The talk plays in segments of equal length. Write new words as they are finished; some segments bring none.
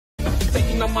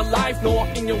season of my life. No,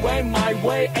 in your way, my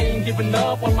way. Ain't giving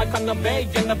up on my kind of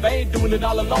way. Doing it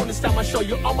all alone. This time I show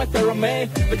you all my thorough man.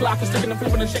 The clock is ticking and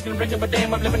flipping and shaking and breaking, but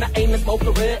damn, I'm living. I ain't a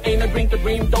smoker, ain't a drink, a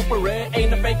dream, doper,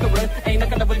 ain't a baker, ain't a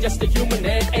kind of just a human,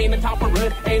 ain't a topper,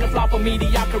 ain't a flopper,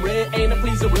 mediocre, ain't a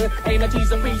pleaser, ain't a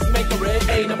teaser,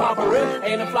 peacemaker, ain't a popper,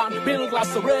 ain't a flop, bill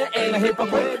glasser, ain't a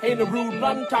hypocrite, ain't a rude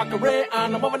run talker,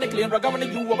 and I'm over the clear, I'm going to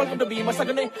you, welcome to be my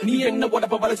second name. Ni ain't no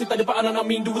whatever, but I sit there, and I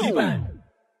mean, do the band.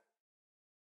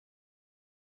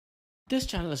 This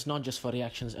channel is not just for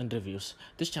reactions and reviews.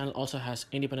 This channel also has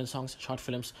independent songs, short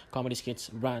films, comedy skits,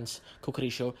 brands, cookery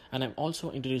show, and I'm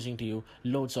also introducing to you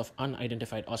loads of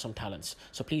unidentified awesome talents.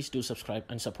 So please do subscribe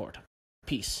and support.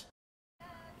 Peace.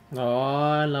 Oh,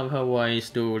 I love her voice,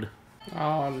 dude.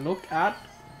 Oh, look at...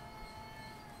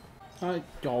 You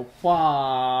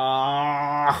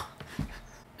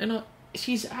know,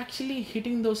 she's actually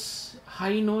hitting those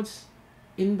high notes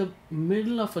in the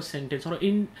middle of a sentence, or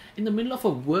in the middle of a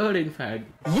word, in fact.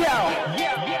 Yo,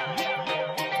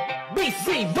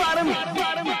 BC bottom.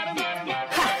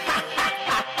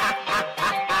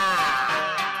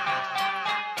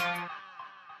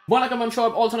 Welcome, I'm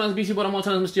Shoaib, also known as BC, but I'm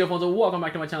also known as Mr. Earphones. Welcome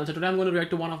back to my channel. So today I'm going to react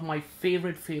to one of my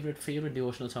favorite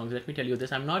devotional songs. Let me tell you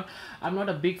this, I'm not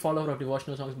a big follower of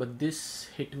devotional songs, but this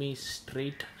hit me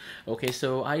straight. Okay,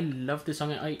 so I love this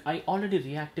song. I already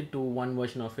reacted to one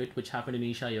version of it, which happened in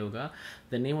Isha Yoga.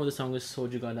 The name of the song is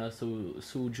Sojugada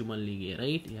Soojumallige,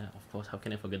 right? Yeah, of course. How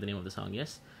can I forget the name of the song?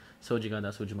 Yes.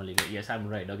 Sojugada Soojumallige. Yes, I'm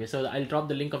right. Okay, so I'll drop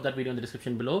the link of that video in the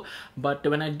description below. But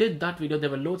when I did that video,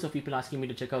 there were loads of people asking me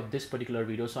to check out this particular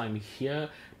video, so I'm here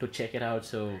to check it out.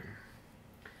 So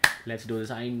let's do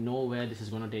this. I know where this is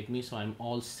going to take me, so I'm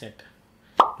all set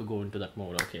to go into that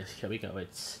mode. Okay, so here we go.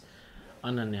 It's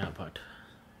Ananya Bhat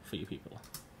for you people.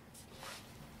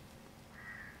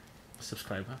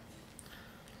 Subscribe, huh?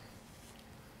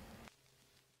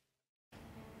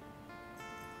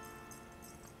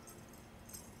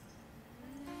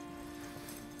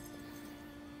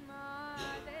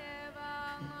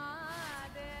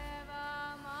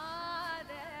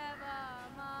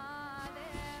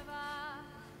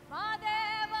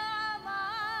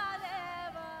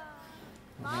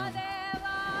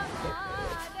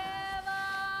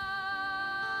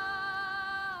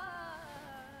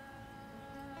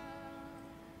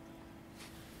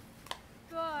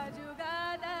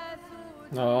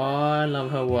 Oh, I love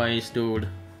her voice, dude.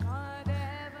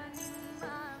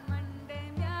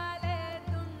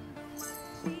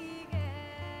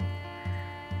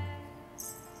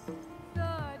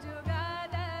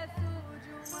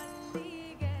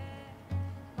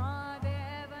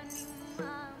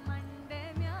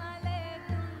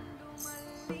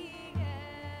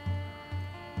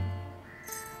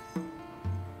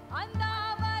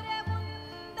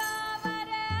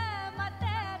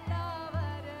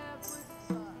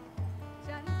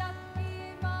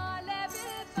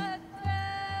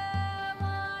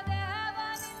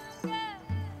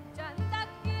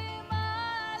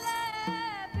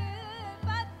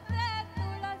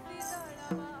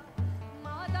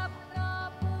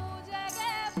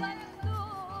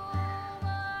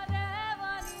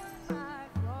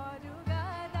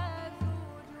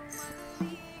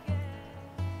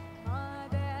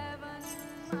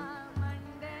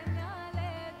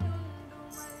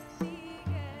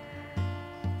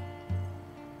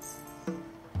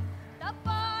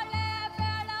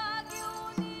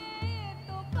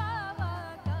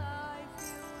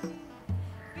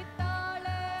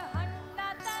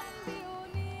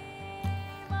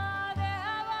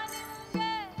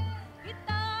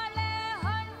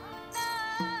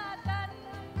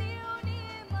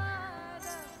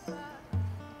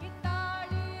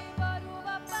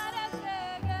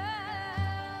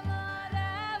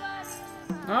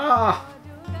 Ah!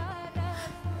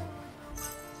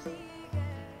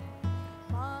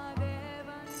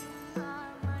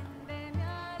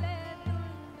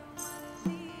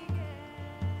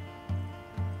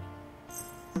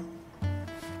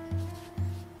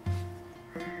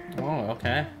 Oh,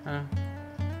 okay.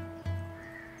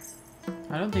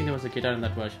 I don't think there was a guitar in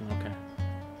that version. Okay.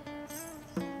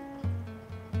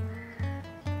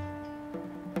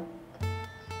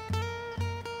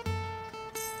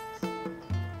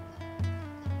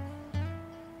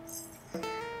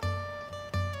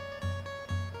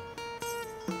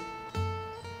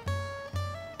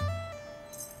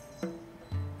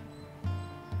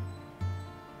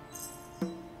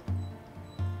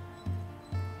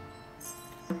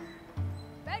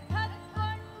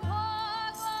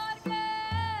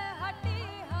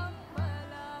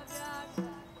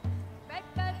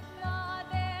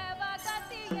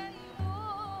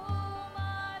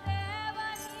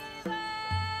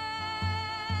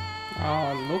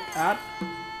 Look at.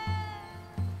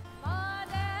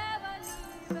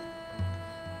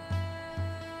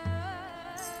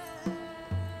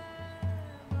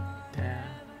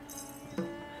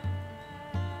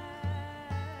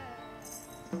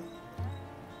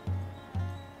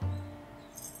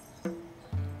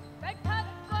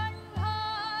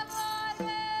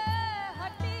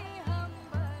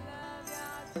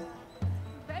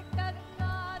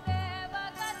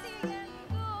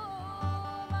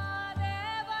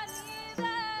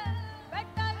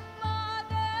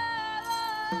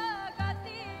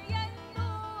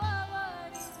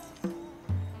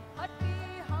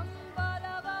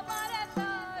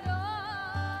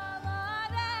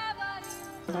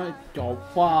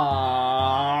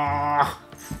 Wow.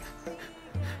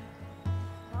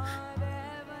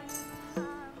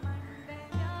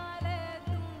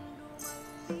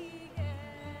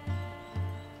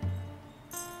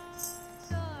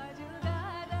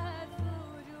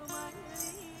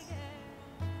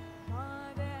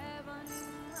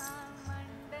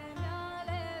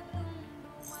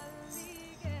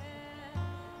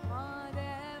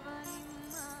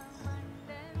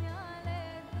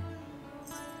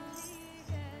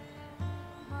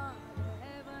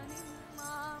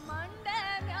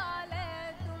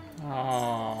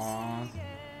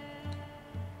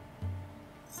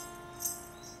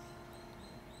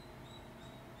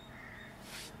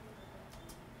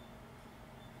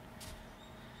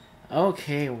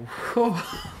 Okay.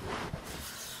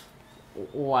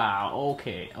 Wow.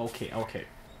 Okay.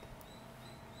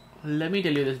 Let me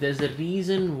tell you this. There's a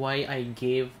reason why I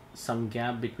gave some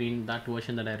gap between that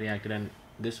version that I reacted and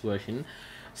this version.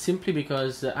 Simply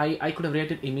because I could have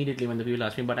reacted immediately when the people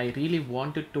asked me, but I really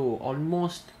wanted to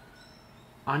almost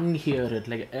unhear it.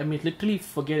 Like, I mean, literally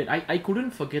forget it. I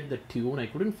couldn't forget the tune. I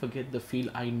couldn't forget the feel.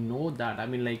 I know that. I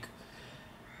mean, like,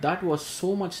 that was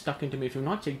so much stuck into me. If you've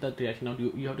not checked that reaction out,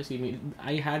 you have to see me.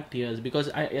 I had tears because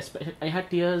I had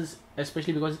tears,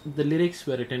 especially because the lyrics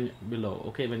were written below.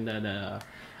 Okay, when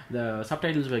the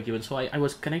subtitles were given, so I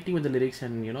was connecting with the lyrics,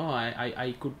 and you know,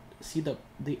 I could see the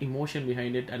emotion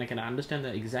behind it, and I can understand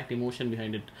the exact emotion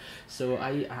behind it. So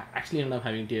I actually ended up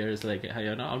having tears. Like,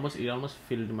 you know, it almost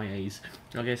filled my eyes.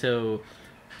 Okay, so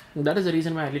that is the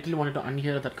reason why I literally wanted to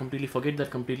unhear that completely, forget that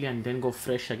completely, and then go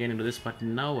fresh again into this. But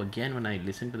now again, when I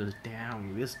listen to this,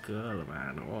 damn, this girl,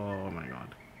 man, oh my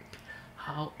god,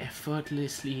 how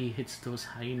effortlessly hits those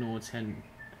high notes, and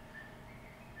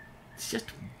it's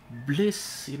just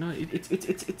bliss. You know,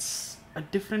 it's a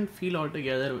different feel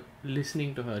altogether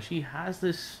listening to her. She has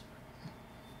this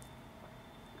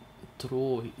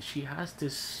throw. She has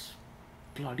this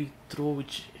bloody throw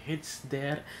which hits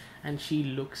there, and she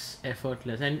looks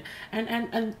effortless. And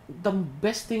the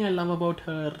best thing I love about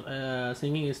her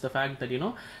singing is the fact that, you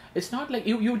know, it's not like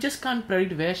you just can't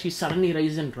predict where she suddenly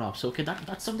rises and drops. Okay,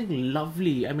 that's something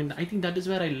lovely. I mean, I think that is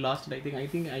where I lost it. I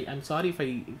think I'm sorry if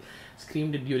I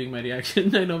screamed it during my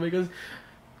reaction. I know, because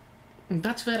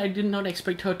that's where I did not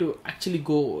expect her to actually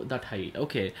go that high.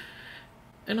 Okay,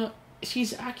 you know,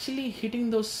 she's actually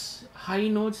hitting those high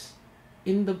notes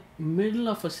in the middle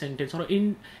of a sentence, or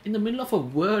in the middle of a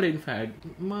word. In fact,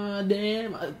 ma de,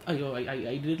 I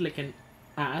did it like an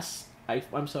ass.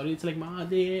 I'm sorry, it's like ma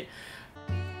de.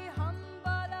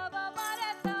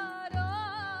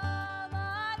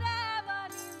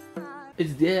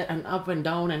 It's there, and up and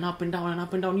down and up and down and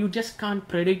up and down. You just can't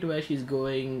predict where she's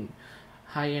going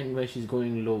high and where she's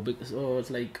going low, because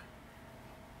it's like,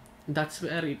 that's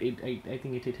where I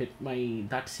think it hit my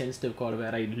that sensitive chord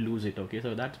where I lose it. Okay,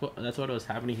 so that's what was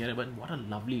happening here. But what a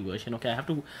lovely version. Okay, I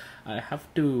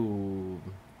have to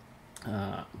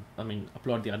I mean,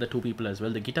 applaud the other two people as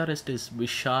well. The guitarist is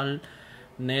Vishal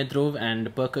Nedrov,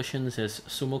 and percussions is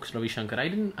Sumukh Ravi Shankar. I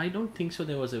don't think so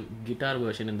there was a guitar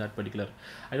version in that particular.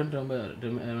 I don't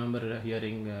remember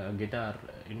hearing guitar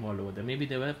involved over there. Maybe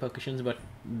there were percussions, but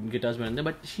guitars weren't there.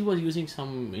 But she was using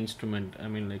some instrument. I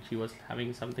mean, like, she was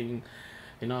having something,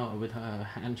 you know, with her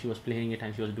hand. She was playing it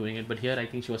and she was doing it. But here I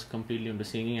think she was completely into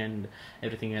singing, and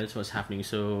everything else was happening.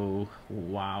 So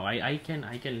wow, I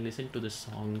can listen to this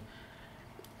song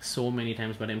so many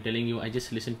times, but I'm telling you, I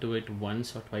just listened to it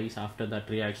once or twice after that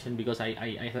reaction, because I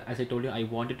as I told you, I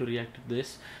wanted to react to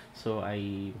this. So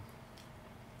I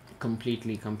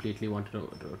completely wanted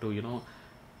to you know,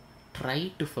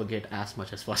 try to forget as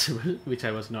much as possible, which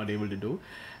I was not able to do.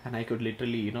 And I could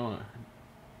literally, you know,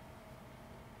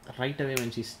 right away when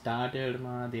she started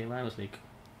Mahadeva, I was like,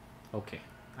 okay,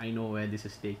 I know where this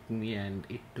is taking me, and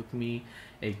it took me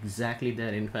exactly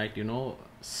there. In fact, you know,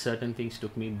 certain things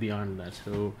took me beyond that.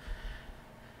 So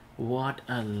what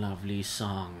a lovely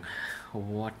song,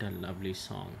 what a lovely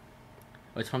song.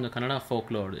 It's from the Kannada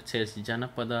folklore. It says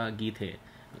Janapada Geethe,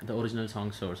 the original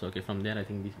song source. Okay, from there I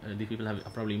think the people have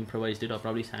probably improvised it or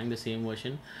probably sang the same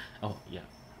version. Oh yeah,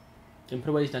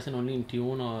 improvised as in only in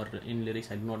tune or in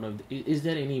lyrics. I do not know. Is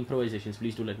there any improvisations?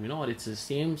 Please do let me know. Or it's the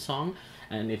same song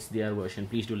and it's their version.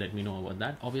 Please do let me know about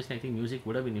that. Obviously I think music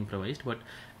would have been improvised, but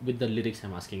with the lyrics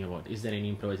I'm asking about, is there any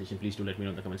improvisation? Please do let me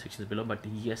know in the comment sections below. But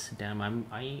yes, damn,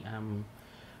 I am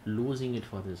losing it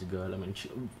for this girl. I mean,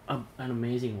 an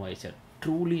amazing voice,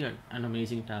 truly an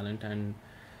amazing talent, and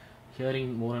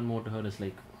hearing more and more to her is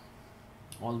like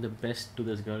all the best to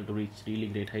this girl to reach really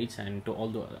great heights, and to all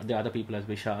the other people as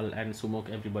Vishal and Sumok,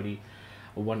 everybody,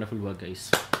 wonderful work,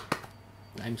 guys.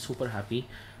 I'm super happy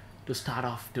to start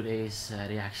off today's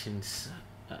reactions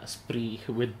spree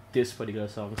with this particular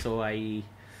song. So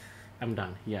I'm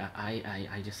done. Yeah,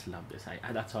 I just love this.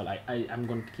 That's all. I'm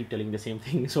going to keep telling the same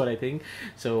thing. Is what I think.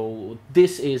 So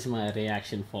this is my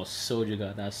reaction for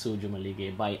Sojugada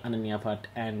Soojumallige by Ananya, Bhat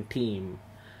and team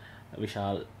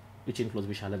Vishal, which includes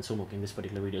Vishal and Sumok in this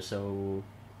particular video. So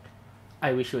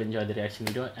I wish you enjoyed the reaction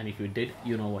video, and if you did,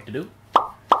 you know what to do.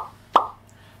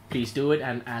 Please do it.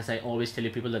 And as I always tell you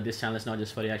people, that this channel is not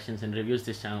just for reactions and reviews.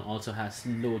 This channel also has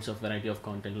loads of variety of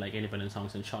content like independent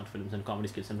songs and short films and comedy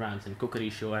skits and rants and cookery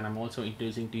show. And I'm also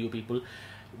introducing to you people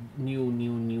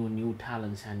new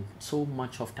talents, and so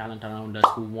much of talent around us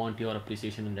who want your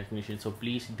appreciation and recognition. So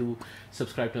please do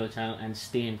subscribe to the channel and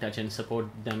stay in touch and support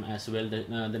them as well.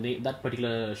 That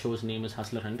particular show's name is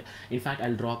Hustler Hunt. In fact,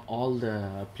 I'll drop all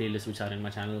the playlists which are in my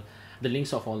channel, the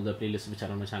links of all the playlists which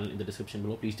are on my channel in the description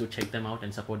below. Please do check them out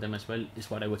and support them as well, is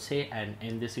what I would say. And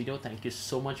in this video, thank you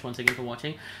so much once again for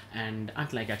watching, and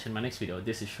until I catch you in my next video,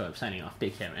 this is Shoaib signing off.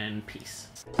 Take care and peace.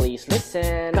 Please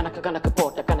listen. Kanaka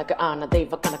pota kanaka ana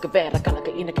deva kanaka vera kanaka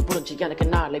inaki purunchi yanaka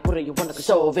nale purayu vanaka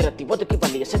so virati odukki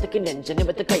valiya sedaki nenja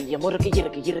nivatha kaiya murukki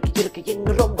irukki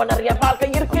innu romba nariya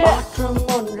vaalkai irukku maatram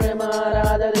ondre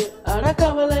maaradadu ana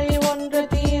kavalai ondre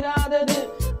theeradadu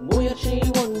muyarchi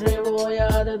ondre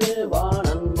oyadadu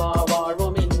vaananba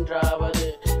vaalvom endraவது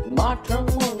maatram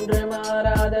ondre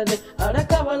maaradadu ana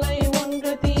kavalai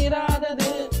ondre theeradadu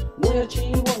muyarchi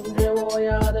ondre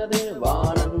oyadadu